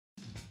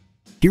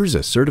Here's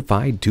a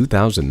certified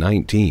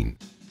 2019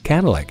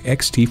 Cadillac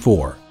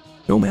XT4.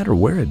 No matter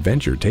where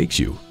adventure takes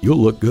you, you'll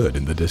look good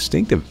in the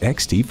distinctive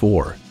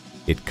XT4.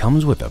 It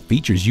comes with the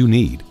features you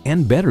need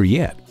and, better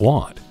yet,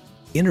 want.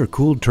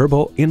 Intercooled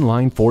turbo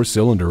inline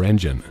 4-cylinder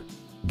engine,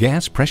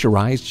 gas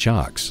pressurized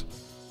shocks,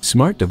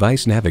 smart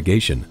device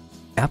navigation,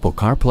 Apple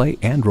CarPlay,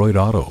 Android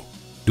Auto,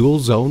 dual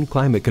zone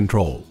climate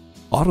control,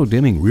 auto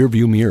dimming rear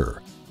view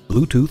mirror,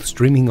 Bluetooth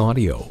streaming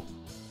audio,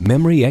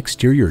 memory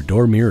exterior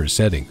door mirror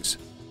settings,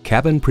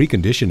 cabin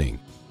preconditioning,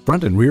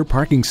 front and rear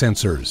parking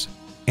sensors,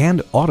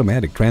 and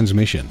automatic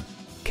transmission.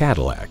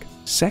 Cadillac,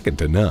 second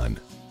to none.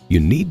 You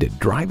need to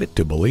drive it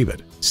to believe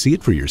it. See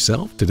it for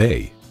yourself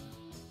today.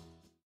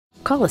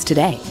 Call us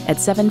today at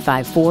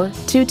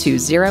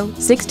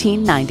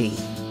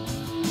 754-220-1690.